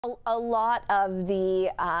A lot of the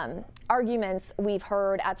arguments we've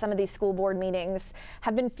heard at some of these school board meetings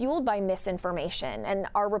have been fueled by misinformation. And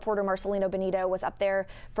our reporter Marcelino Benito was up there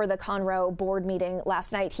for the Conroe board meeting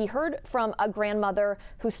last night. He heard from a grandmother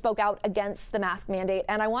who spoke out against the mask mandate.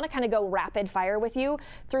 And I want to kind of go rapid fire with you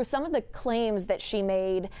through some of the claims that she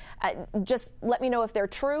made. Just let me know if they're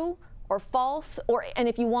true or false, and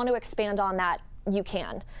if you want to expand on that, you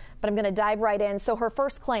can. But I'm going to dive right in. So her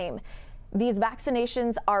first claim: these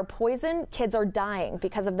vaccinations are poison. Kids are dying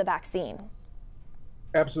because of the vaccine.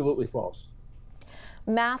 Absolutely false.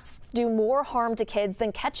 Masks do more harm to kids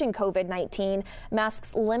than catching COVID-19.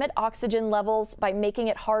 Masks limit oxygen levels by making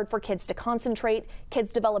it hard for kids to concentrate.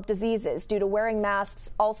 Kids develop diseases due to wearing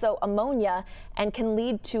masks, also ammonia, and can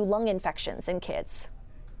lead to lung infections in kids.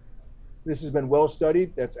 This has been well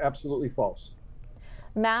studied. That's absolutely false.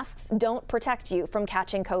 Masks don't protect you from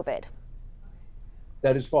catching COVID.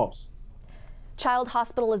 That is false. Child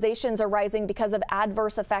hospitalizations are rising because of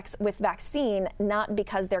adverse effects with vaccine, not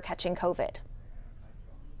because they're catching COVID.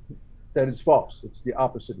 That is false. It's the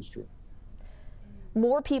opposite is true.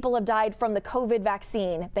 More people have died from the COVID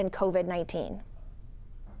vaccine than COVID-19.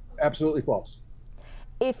 Absolutely false.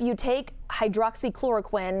 If you take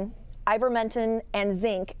hydroxychloroquine, ivermectin, and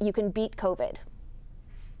zinc, you can beat COVID.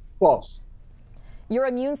 False. Your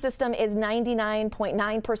immune system is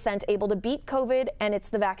 99.9% able to beat COVID, and it's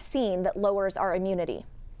the vaccine that lowers our immunity.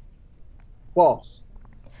 False.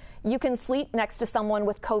 You can sleep next to someone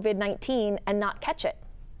with COVID-19 and not catch it.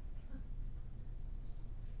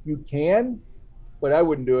 You can, but I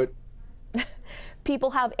wouldn't do it.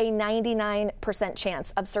 People have a 99%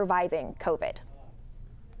 chance of surviving COVID.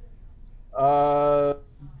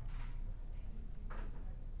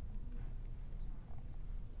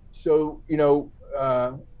 So,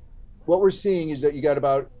 what we're seeing is that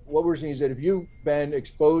if you've been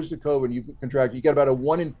exposed to COVID and you've contracted, you got about a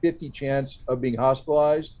 1 in 50 chance of being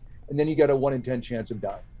hospitalized, and then you got a 1 in 10 chance of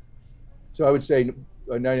dying. So I would say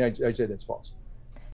 99, I'd say that's false.